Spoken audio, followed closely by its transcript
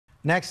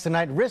Next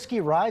tonight, risky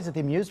rides at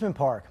the amusement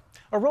park.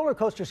 A roller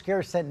coaster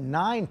scare sent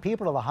 9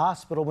 people to the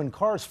hospital when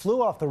cars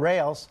flew off the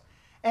rails.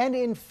 And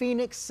in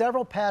Phoenix,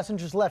 several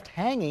passengers left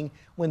hanging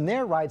when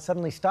their ride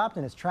suddenly stopped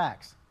in its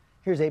tracks.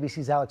 Here's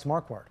ABC's Alex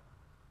Marquardt.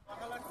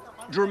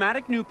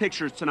 Dramatic new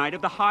pictures tonight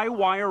of the high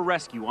wire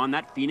rescue on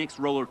that Phoenix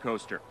roller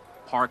coaster.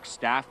 Park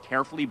staff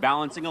carefully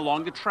balancing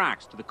along the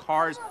tracks to the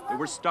cars that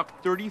were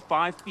stuck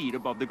 35 feet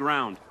above the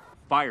ground.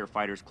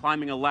 Firefighters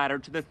climbing a ladder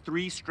to the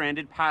 3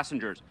 stranded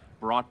passengers,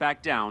 brought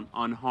back down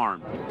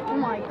unharmed. Oh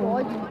my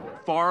God.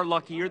 Far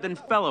luckier than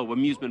fellow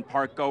amusement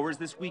park goers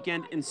this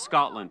weekend in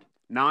Scotland.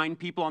 9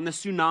 people on the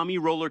tsunami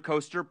roller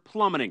coaster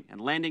plummeting and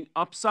landing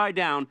upside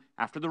down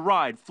after the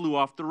ride flew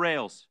off the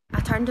rails.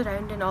 I turned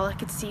around and all I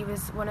could see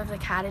was one of the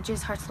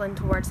carriages hurtling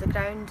towards the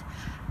ground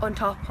on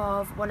top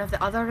of one of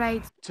the other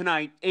rides.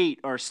 Tonight, 8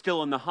 are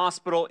still in the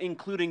hospital,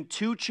 including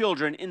 2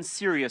 children in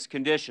serious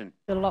condition.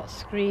 A lot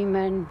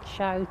screaming,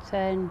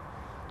 shouting,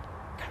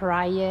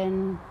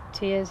 crying,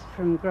 tears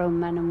from grown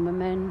men and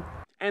women.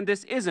 And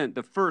this isn't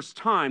the first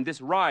time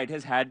this ride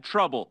has had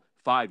trouble.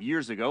 5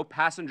 years ago,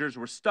 passengers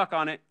were stuck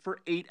on it for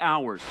 8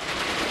 hours.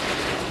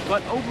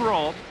 But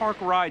overall, park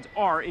rides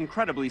are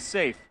incredibly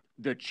safe.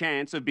 The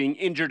chance of being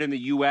injured in the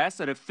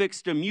U.S. at a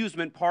fixed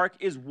amusement park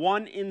is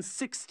 1 in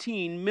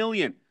 16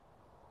 million.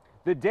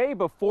 The day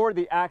before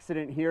the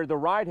accident here, the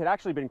ride had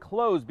actually been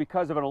closed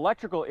because of an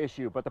electrical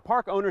issue, but the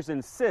park owners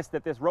insist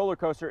that this roller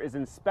coaster is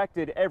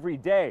inspected every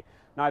day.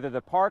 Neither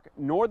the park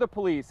nor the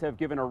police have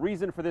given a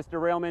reason for this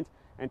derailment,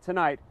 and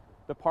tonight,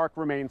 the park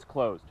remains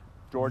closed.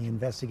 George? The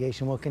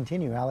investigation will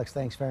continue. Alex,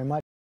 thanks very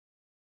much.